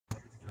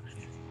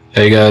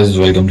Hey guys,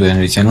 welcome to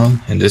Henry channel.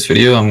 In this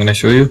video, I'm gonna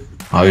show you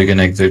how you can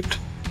exit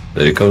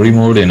the recovery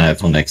mode in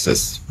iPhone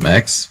XS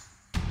Max.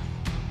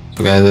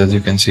 So guys, as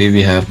you can see,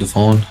 we have the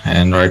phone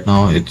and right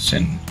now it's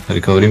in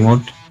recovery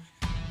mode.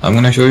 I'm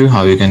gonna show you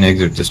how you can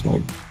exit this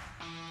mode.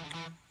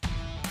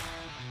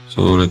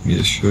 So let me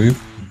just show you.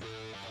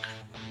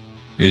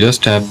 You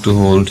just tap to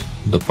hold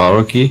the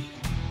power key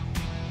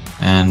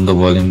and the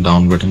volume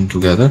down button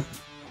together.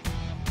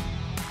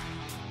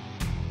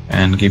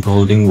 And keep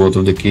holding both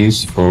of the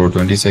keys for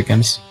 20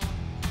 seconds.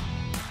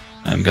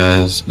 And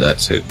guys,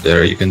 that's it.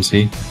 There you can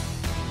see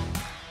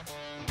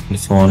the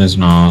phone is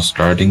now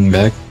starting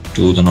back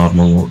to the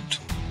normal mode.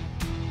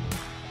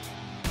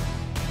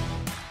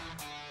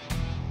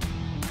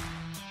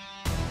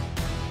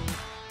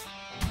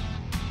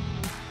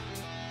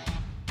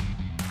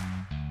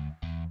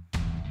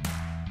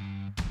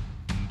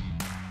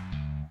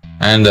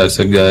 And that's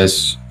it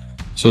guys.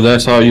 So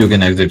that's how you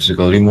can exit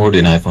recovery mode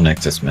in iPhone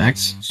XS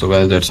Max. So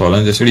guys, that's all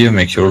in this video.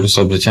 Make sure to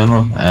sub the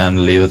channel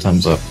and leave a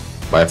thumbs up.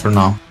 Bye for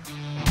now.